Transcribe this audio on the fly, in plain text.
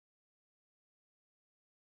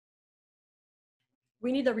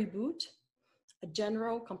We need a reboot, a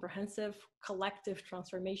general, comprehensive, collective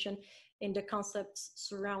transformation in the concepts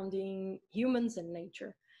surrounding humans and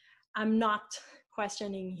nature. I'm not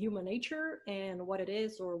questioning human nature and what it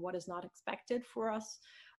is or what is not expected for us,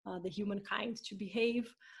 the humankind, to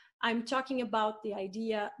behave. I'm talking about the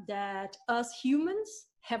idea that us humans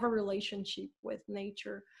have a relationship with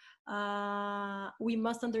nature. We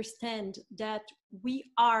must understand that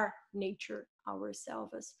we are nature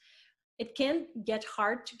ourselves. It can get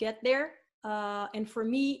hard to get there. And for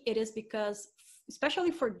me, it is because,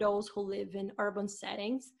 especially for those who live in urban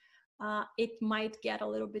settings, it might get a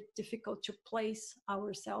little bit difficult to place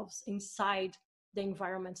ourselves inside the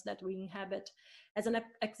environments that we inhabit. As an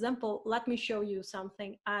example, let me show you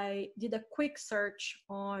something. I did a quick search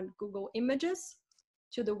on Google Images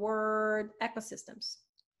to the word ecosystems.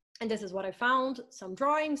 And this is what I found: some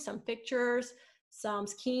drawings, some pictures, some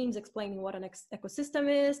schemes explaining what an ecosystem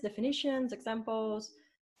is, definitions, examples,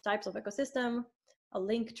 types of ecosystem, a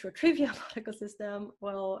link to a trivia about ecosystem,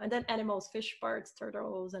 well, and then animals, fish, birds,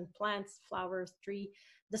 turtles, and plants, flowers, tree,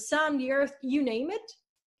 the sun, the earth, you name it.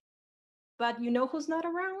 But you know who's not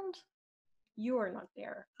around? You are not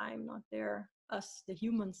there. I'm not there. Us, the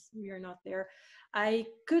humans, we are not there. I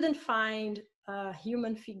couldn't find a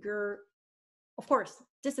human figure. Of course,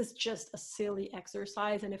 this is just a silly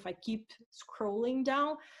exercise, and if I keep scrolling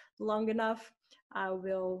down long enough, I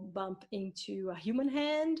will bump into a human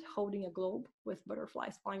hand holding a globe with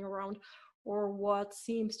butterflies flying around, or what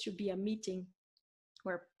seems to be a meeting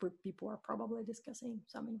where people are probably discussing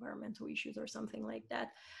some environmental issues or something like that.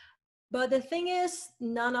 But the thing is,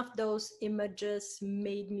 none of those images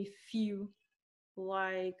made me feel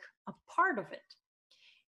like a part of it.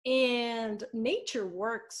 And nature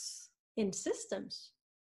works in systems.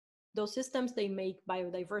 Those systems, they make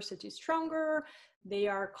biodiversity stronger, they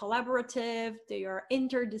are collaborative, they are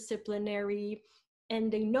interdisciplinary,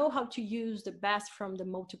 and they know how to use the best from the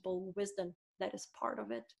multiple wisdom that is part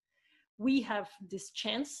of it. We have this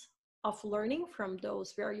chance of learning from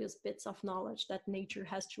those various bits of knowledge that nature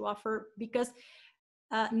has to offer, because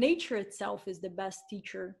nature itself is the best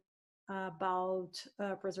teacher about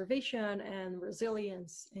preservation and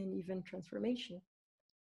resilience and even transformation.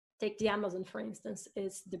 Take the Amazon, for instance.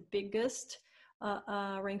 It's the biggest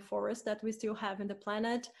rainforest that we still have in the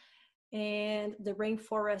planet. And the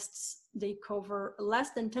rainforests, they cover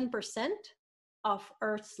less than 10% of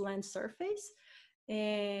Earth's land surface.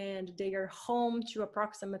 And they are home to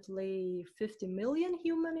approximately 50 million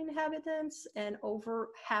human inhabitants, and over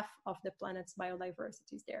half of the planet's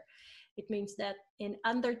biodiversity is there. It means that in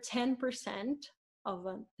under 10% of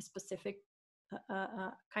a specific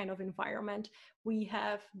kind of environment, we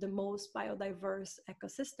have the most biodiverse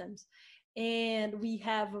ecosystems. And we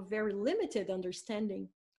have a very limited understanding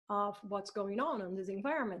of what's going on in these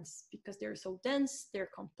environments, because they're so dense, they're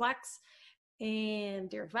complex, and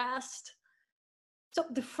they're vast. So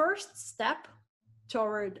the first step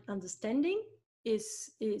toward understanding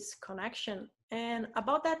is connection. And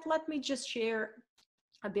about that, let me just share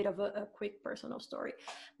a bit of a quick personal story.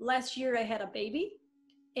 Last year, I had a baby.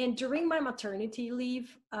 And during my maternity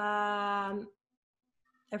leave,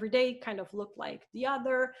 every day kind of looked like the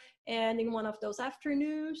other. And in one of those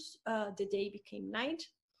afternoons, the day became night.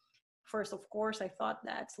 First, of course, I thought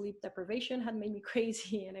that sleep deprivation had made me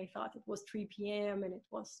crazy, and I thought it was 3 p.m. and it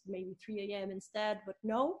was maybe 3 a.m. instead. But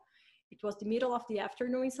no, it was the middle of the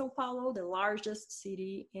afternoon in Sao Paulo, the largest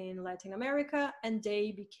city in Latin America, and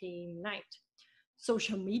day became night.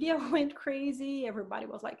 Social media went crazy. Everybody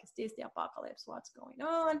was like, is this the apocalypse? What's going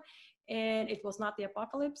on? And it was not the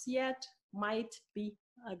apocalypse yet. Might be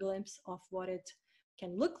a glimpse of what it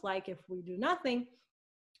can look like if we do nothing.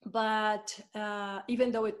 But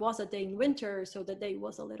even though it was a day in winter, so the day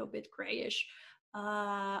was a little bit grayish,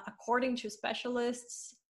 according to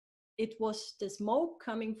specialists, it was the smoke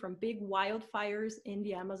coming from big wildfires in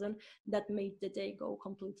the Amazon that made the day go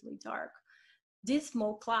completely dark. These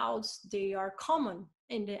smoke clouds, they are common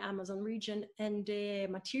in the Amazon region, and the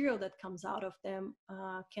material that comes out of them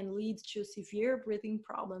can lead to severe breathing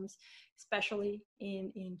problems, especially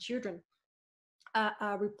in children.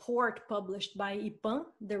 A report published by IPAN,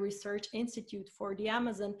 the Research Institute for the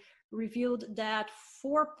Amazon, revealed that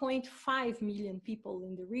 4.5 million people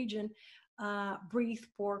in the region breathe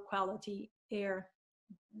poor quality air,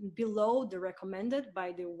 below the recommended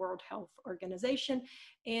by the World Health Organization,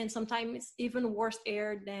 and sometimes even worse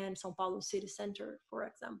air than Sao Paulo city center, for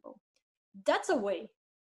example. That's a way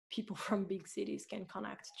people from big cities can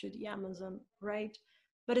connect to the Amazon, right?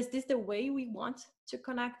 But is this the way we want to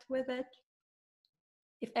connect with it?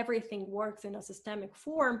 If everything works in a systemic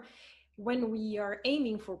form, when we are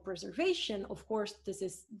aiming for preservation, of course, this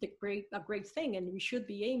is a great thing, and we should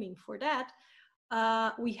be aiming for that.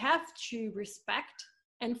 We have to respect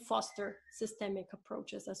and foster systemic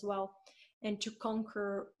approaches as well, and to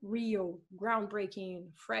conquer real, groundbreaking,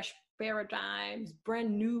 fresh paradigms,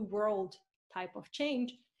 brand new world type of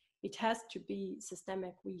change. It has to be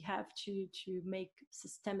systemic. We have to make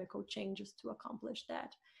systemical changes to accomplish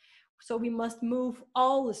that. So we must move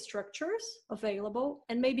all the structures available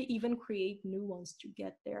and maybe even create new ones to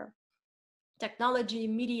get there. Technology,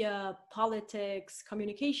 media, politics,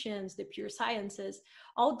 communications, the pure sciences,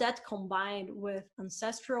 all that combined with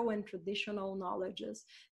ancestral and traditional knowledges,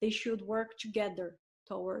 they should work together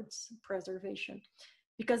towards preservation,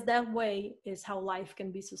 because that way is how life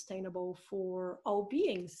can be sustainable for all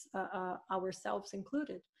beings, ourselves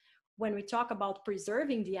included. When we talk about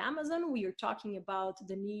preserving the Amazon, we are talking about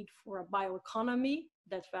the need for a bioeconomy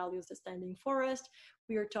that values the standing forest.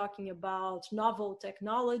 We are talking about novel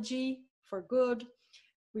technology for good.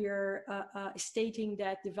 We are stating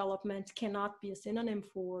that development cannot be a synonym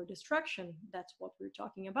for destruction. That's what we're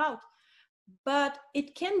talking about. But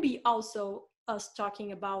it can be also us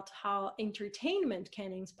talking about how entertainment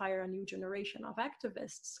can inspire a new generation of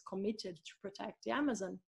activists committed to protect the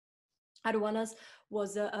Amazon. Aruanas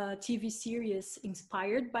was a TV series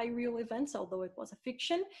inspired by real events, although it was a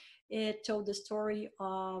fiction. It told the story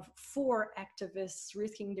of 4 activists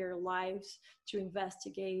risking their lives to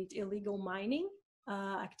investigate illegal mining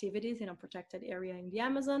activities in a protected area in the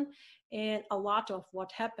Amazon. And a lot of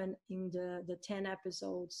what happened in the 10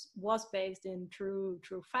 episodes was based in true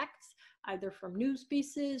facts, either from news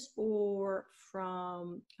pieces or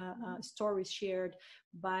from stories shared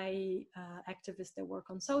by activists that were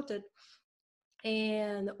consulted.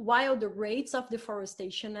 And while the rates of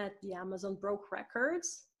deforestation at the Amazon broke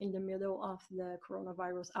records in the middle of the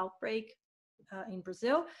coronavirus outbreak in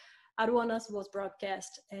Brazil, Aruanas was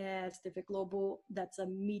broadcast at TV Globo, that's a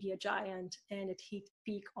media giant, and it hit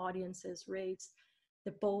peak audiences rates.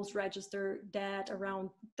 The polls registered that around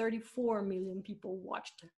 34 million people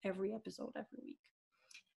watched every episode every week.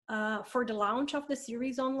 For the launch of the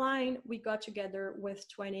series online, we got together with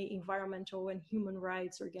 20 environmental and human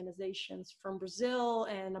rights organizations from Brazil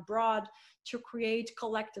and abroad to create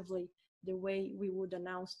collectively the way we would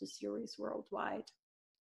announce the series worldwide.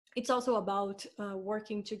 It's also about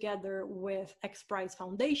working together with X Prize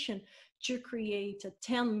Foundation to create a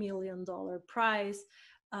 $10 million prize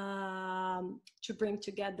to bring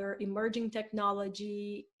together emerging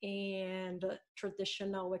technology and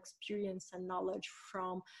traditional experience and knowledge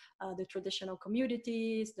from the traditional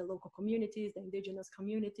communities, the local communities, the indigenous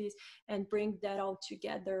communities, and bring that all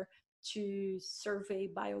together to survey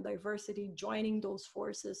biodiversity, joining those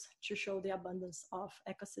forces to show the abundance of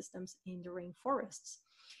ecosystems in the rainforests.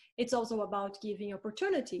 It's also about giving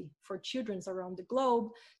opportunity for children around the globe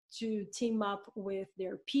to team up with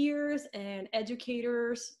their peers and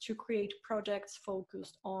educators to create projects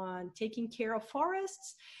focused on taking care of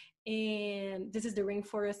forests. And this is the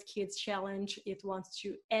Rainforest Kids Challenge. It wants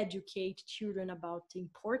to educate children about the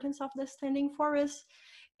importance of the standing forest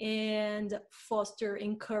and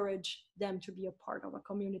encourage them to be a part of a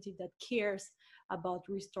community that cares about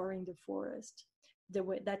restoring the forest.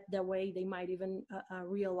 The way they might even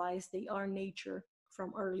realize they are nature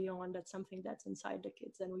from early on. That's something that's inside the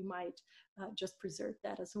kids, and we might just preserve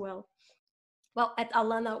that as well. Well, at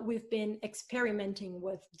Alana, we've been experimenting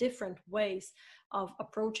with different ways of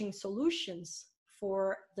approaching solutions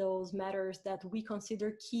for those matters that we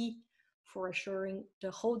consider key for assuring the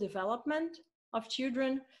whole development of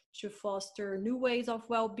children, to foster new ways of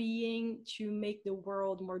well-being, to make the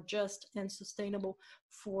world more just and sustainable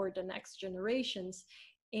for the next generations.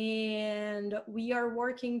 And we are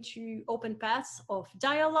working to open paths of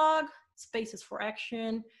dialogue, spaces for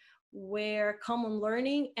action, where common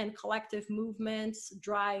learning and collective movements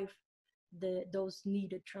drive those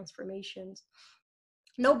needed transformations.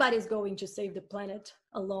 Nobody's going to save the planet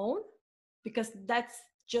alone, because that's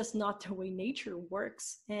just not the way nature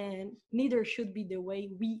works, and neither should be the way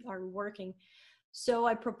we are working. So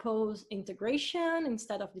I propose integration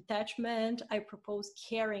instead of detachment. I propose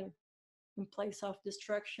caring in place of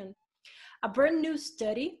destruction. A brand new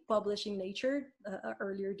study published in Nature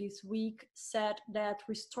earlier this week said that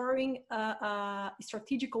restoring a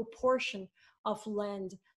strategical portion of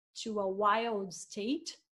land to a wild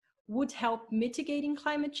state would help mitigating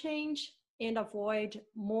climate change and avoid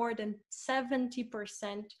more than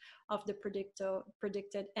 70% of the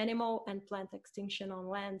predicted animal and plant extinction on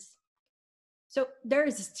lands. So there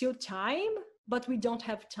is still time, but we don't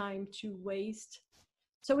have time to waste.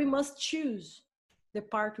 So we must choose the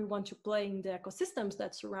part we want to play in the ecosystems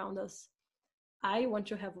that surround us. I want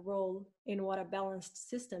to have a role in what a balanced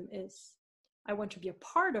system is. I want to be a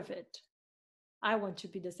part of it. I want to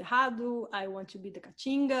be the Cerrado. I want to be the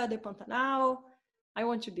Caatinga, the Pantanal. I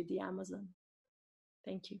want to be the Amazon.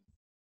 Thank you.